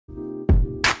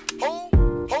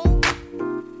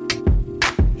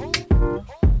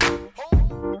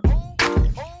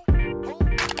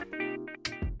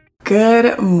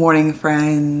Good morning,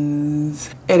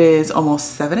 friends. It is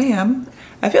almost 7 a.m.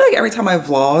 I feel like every time I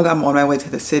vlog, I'm on my way to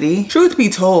the city. Truth be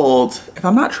told, if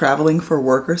I'm not traveling for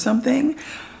work or something,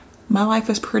 my life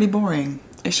is pretty boring.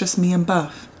 It's just me and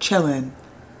Buff chilling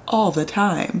all the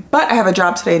time. But I have a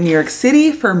job today in New York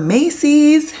City for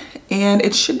Macy's and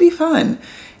it should be fun.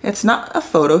 It's not a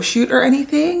photo shoot or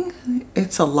anything.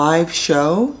 It's a live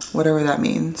show, whatever that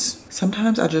means.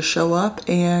 Sometimes I just show up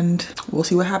and we'll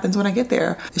see what happens when I get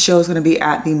there. The show is gonna be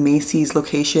at the Macy's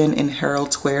location in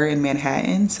Herald Square in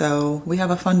Manhattan. So we have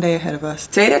a fun day ahead of us.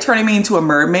 Today they're turning me into a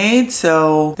mermaid.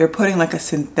 So they're putting like a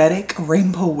synthetic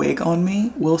rainbow wig on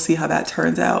me. We'll see how that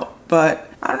turns out.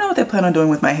 But I don't know what they plan on doing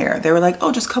with my hair. They were like,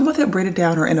 oh, just come with it braided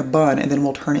down or in a bun and then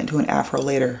we'll turn it into an afro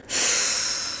later.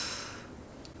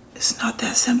 It's not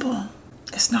that simple.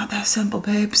 It's not that simple,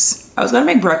 babes. I was gonna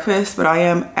make breakfast, but I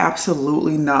am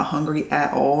absolutely not hungry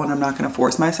at all and I'm not gonna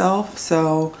force myself.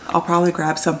 So I'll probably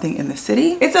grab something in the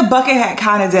city. It's a bucket hat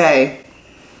kind of day.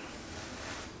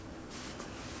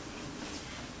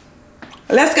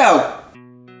 Let's go.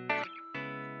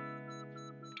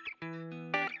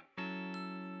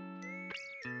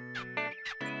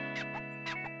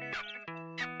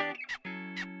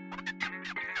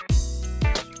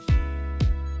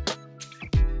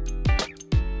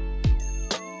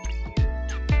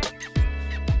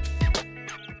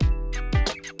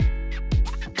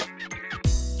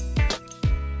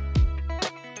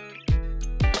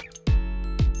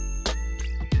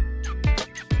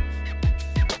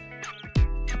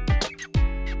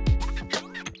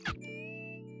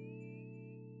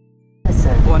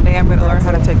 One day I'm gonna learn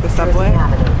how to take the subway.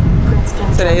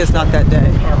 Today is not that day.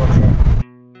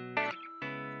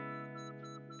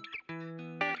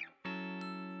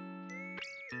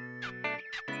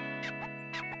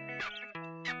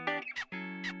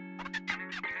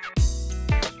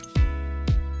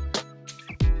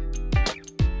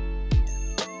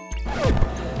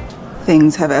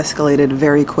 Things have escalated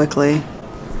very quickly.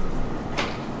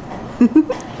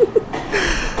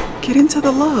 Get into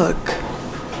the look.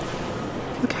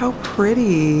 Look how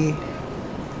pretty.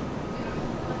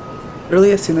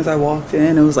 Really, as soon as I walked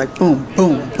in, it was like boom,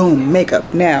 boom, boom,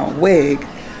 makeup, now, wig.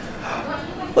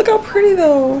 Look how pretty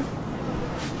though.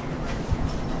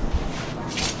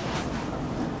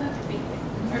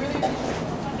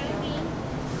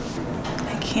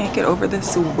 I can't get over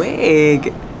this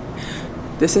wig.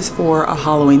 This is for a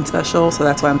Halloween special, so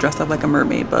that's why I'm dressed up like a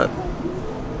mermaid, but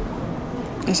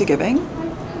is it giving?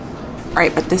 All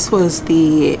right, but this was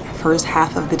the first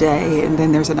half of the day and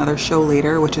then there's another show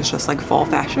later, which is just like fall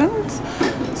fashions.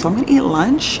 So I'm gonna eat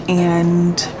lunch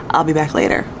and I'll be back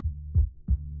later.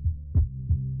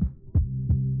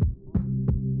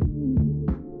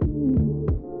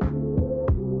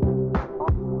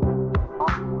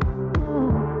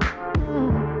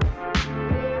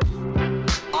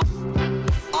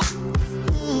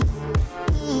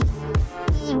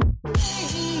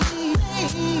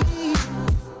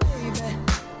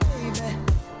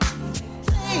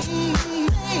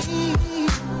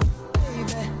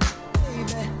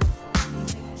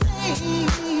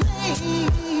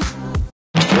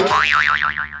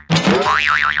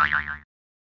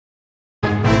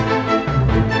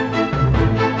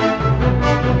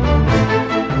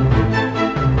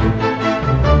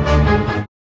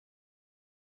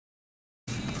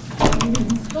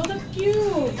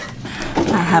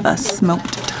 I have a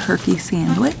smoked turkey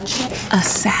sandwich, a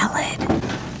salad.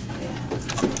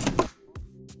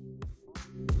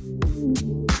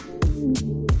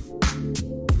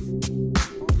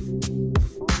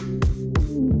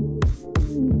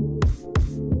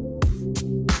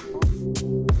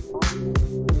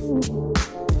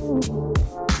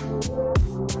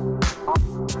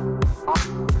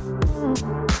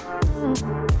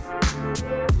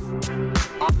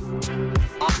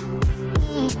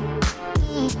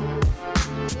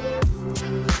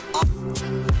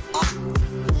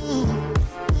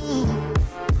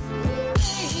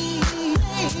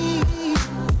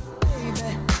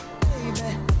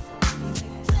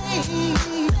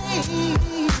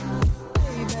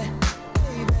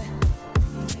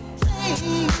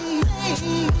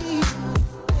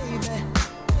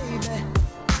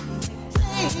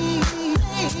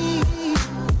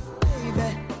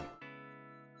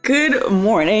 Good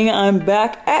morning, I'm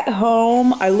back at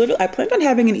home. I planned on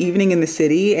having an evening in the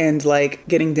city and like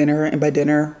getting dinner, and by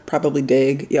dinner, probably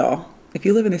dig, y'all. If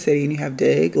you live in the city and you have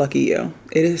dig, lucky you.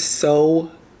 It is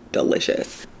so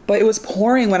delicious. But it was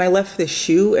pouring when I left the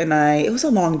shoot and it was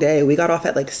a long day. We got off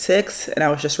at like 6 and I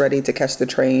was just ready to catch the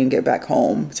train, get back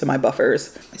home to my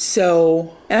buffers.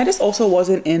 So And I just also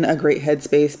wasn't in a great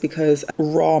headspace because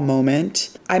raw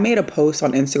moment. I made a post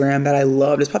on Instagram that I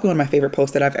loved. It's probably one of my favorite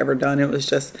posts that I've ever done. It was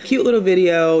just a cute little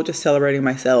video, just celebrating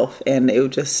myself. And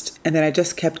then I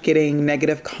just kept getting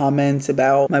negative comments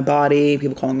about my body,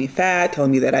 people calling me fat,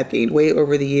 telling me that I've gained weight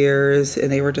over the years, and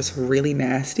they were just really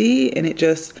nasty. And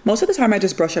most of the time I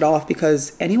just brush it off,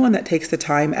 because anyone that takes the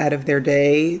time out of their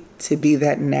day to be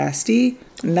that nasty,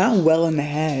 not well in the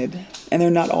head, and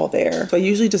they're not all there. So I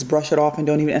usually just brush it off and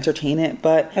don't even entertain it.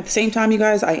 But at the same time, you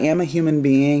guys, I am a human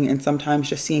being, and sometimes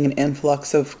just seeing an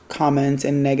influx of comments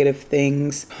and negative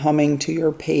things coming to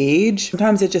your page,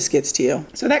 sometimes it just gets to you.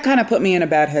 So that kind of put me in a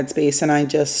bad headspace, and I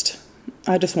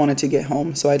just wanted to get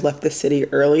home. So I left the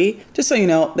city early. Just so you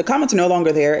know, the comments are no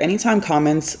longer there. Anytime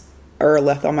comments are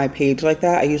left on my page like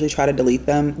that, I usually try to delete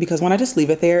them, because when I just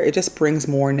leave it there, it just brings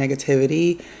more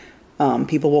negativity.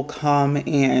 People will come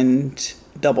and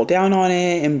double down on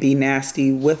it and be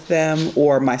nasty with them,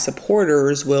 or my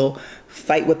supporters will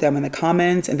fight with them in the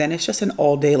comments, and then it's just an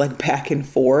all day like back and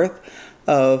forth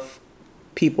of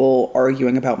people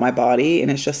arguing about my body.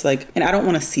 And it's just like, and I don't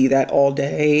want to see that all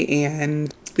day.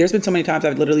 And there's been so many times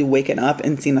I've literally waken up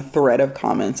and seen a thread of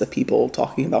comments of people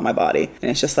talking about my body,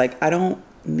 and it's just like, I don't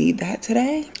need that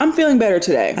today. I'm feeling better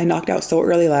today. I knocked out so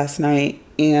early last night,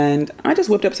 and I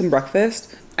just whipped up some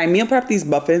breakfast. I meal prep these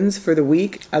muffins for the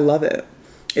week. I love it.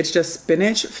 It's just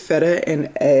spinach, feta,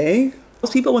 and egg.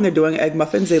 Most people, when they're doing egg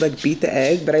muffins, they like beat the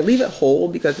egg, but I leave it whole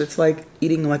because it's like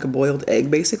eating like a boiled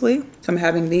egg basically. So I'm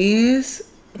having these,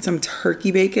 some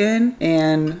turkey bacon,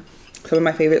 and some of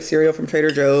my favorite cereal from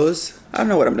Trader Joe's. I don't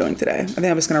know what I'm doing today. I think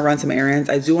I'm just gonna run some errands.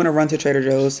 I do wanna run to Trader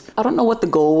Joe's. I don't know what the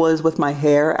goal was with my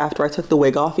hair after I took the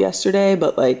wig off yesterday,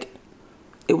 but like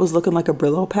it was looking like a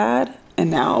Brillo pad, and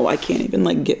now I can't even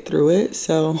like get through it.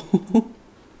 So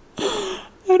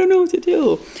I don't know what to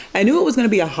do. I knew it was gonna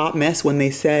be a hot mess when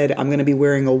they said I'm gonna be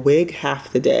wearing a wig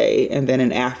half the day and then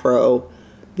an afro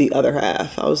the other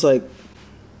half. I was like,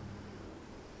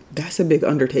 that's a big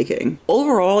undertaking.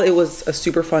 Overall, it was a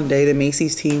super fun day. The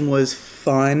Macy's team was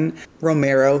fun.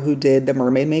 Romero, who did the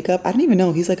mermaid makeup, I didn't even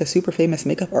know he's like a super famous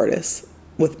makeup artist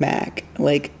with MAC.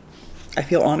 Like, I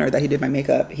feel honored that he did my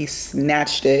makeup. He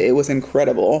snatched it. It was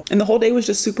incredible. And the whole day was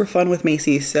just super fun with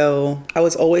Macy's. So I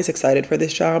was always excited for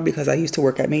this job because I used to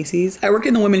work at Macy's. I worked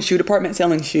in the women's shoe department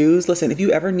selling shoes. Listen, if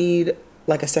you ever need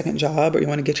like a second job or you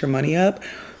want to get your money up,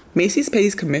 Macy's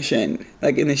pays commission,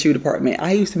 like in the shoe department.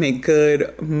 I used to make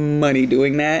good money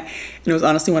doing that. And it was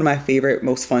honestly one of my favorite,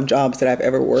 most fun jobs that I've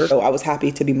ever worked. So I was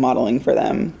happy to be modeling for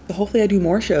them. So hopefully I do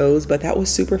more shows, but that was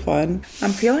super fun.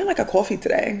 I'm feeling like a coffee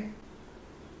today.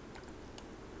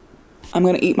 I'm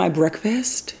gonna eat my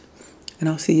breakfast and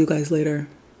I'll see you guys later.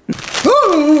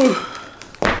 Ooh!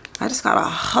 I just got a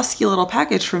husky little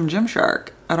package from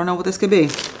Gymshark. I don't know what this could be.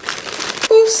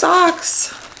 Ooh,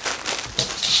 socks.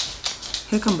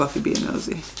 Here come Buffy being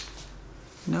nosy.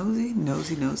 Nosy,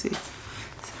 nosy, nosy.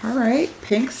 All right,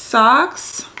 pink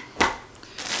socks.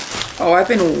 Oh, I've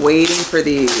been waiting for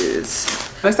these.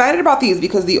 I'm excited about these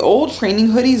because the old training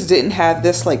hoodies didn't have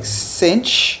this like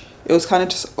cinch. It was kind of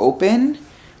just open.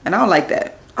 And I don't like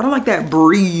that. I don't like that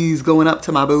breeze going up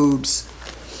to my boobs.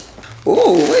 Ooh,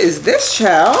 what is this,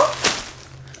 child?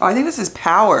 Oh, I think this is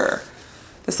Power.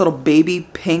 This little baby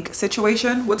pink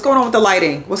situation. What's going on with the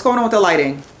lighting? What's going on with the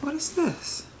lighting? What is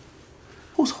this?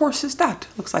 Whose horse is that?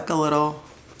 Looks like a little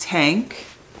tank.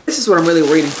 This is what I'm really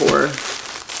waiting for.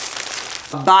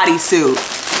 A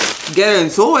bodysuit. Get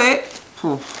into it.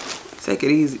 Take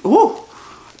it easy. Ooh,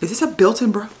 is this a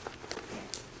built-in bra?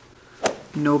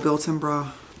 No built-in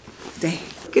bra. Dang.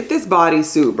 Look at this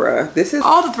bodysuit, bruh. This is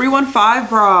the 315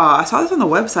 bra. I saw this on the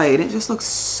website and it just looks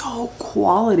so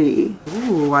quality.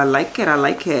 Ooh, I like it. I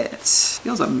like it.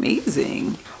 Feels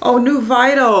amazing. Oh, New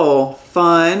Vital.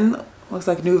 Fun. Looks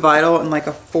like New Vital in like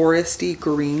a foresty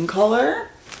green color.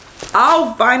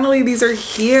 Oh, finally these are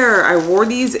here. I wore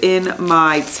these in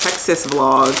my Texas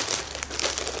vlog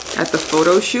at the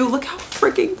photo shoot. Look how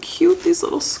freaking cute these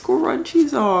little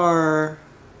scrunchies are.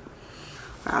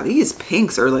 Wow, these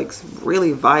pinks are like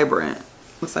really vibrant.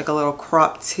 Looks like a little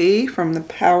crop tee from the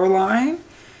Power line.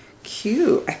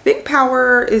 Cute. I think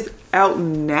Power is out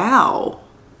now.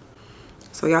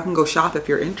 So y'all can go shop if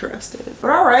you're interested. But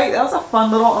all right, that was a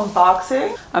fun little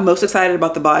unboxing. I'm most excited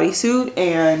about the bodysuit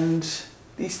and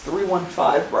these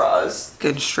 315 bras.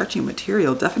 Good stretchy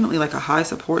material, definitely like a high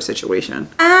support situation.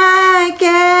 I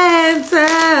can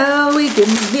tell we can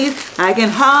breathe. I can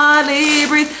hardly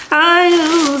breathe. I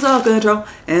lose all control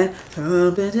and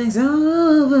something takes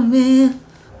over me.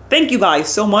 Thank you guys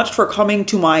so much for coming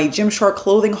to my Gymshark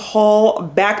clothing haul.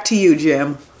 Back to you,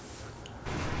 Jim.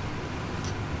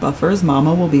 Buffer's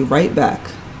mama will be right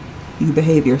back. You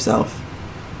behave yourself.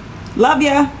 Love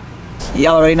ya.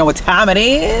 Y'all already know what time it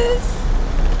is.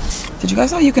 Did you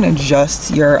guys know you can adjust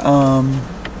your,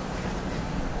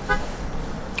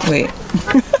 wait.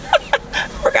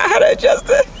 Forgot how to adjust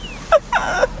it.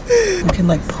 You can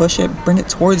like push it, bring it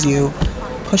towards you,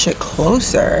 push it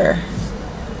closer,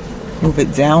 move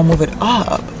it down, move it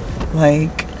up,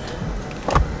 like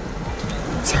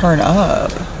turn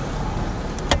up.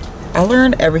 I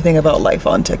learned everything about life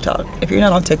on TikTok. If you're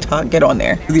not on TikTok, get on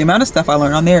there. The amount of stuff I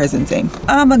learned on there is insane.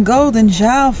 I'm a golden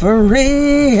child for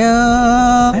real.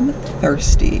 I'm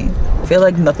thirsty. I feel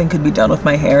like nothing could be done with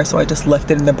my hair, so I just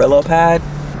left it in the Brillo pad.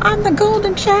 I'm the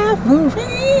golden child for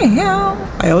real.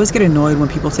 I always get annoyed when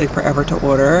people take forever to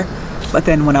order, but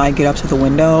then when I get up to the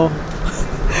window,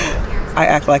 I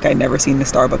act like I'd never seen the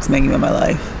Starbucks menu in my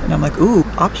life. And I'm like, ooh,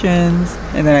 options.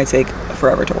 And then I take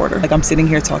forever to order. Like I'm sitting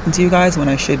here talking to you guys when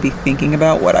I should be thinking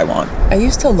about what I want. I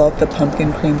used to love the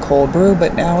pumpkin cream cold brew,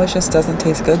 but now it just doesn't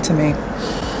taste good to me.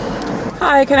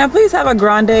 Hi, can I please have a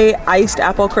grande iced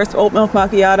apple crisp oat milk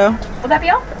macchiato? Will that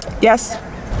be all? Yes.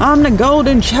 I'm the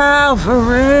golden child for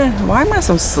real. Why am I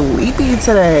so sleepy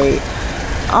today?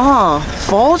 Oh,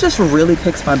 fall just really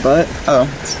kicks my butt. Oh.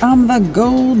 I'm the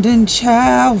golden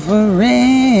child for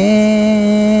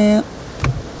real.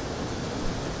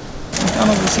 Down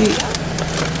over the seat.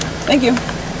 Thank you.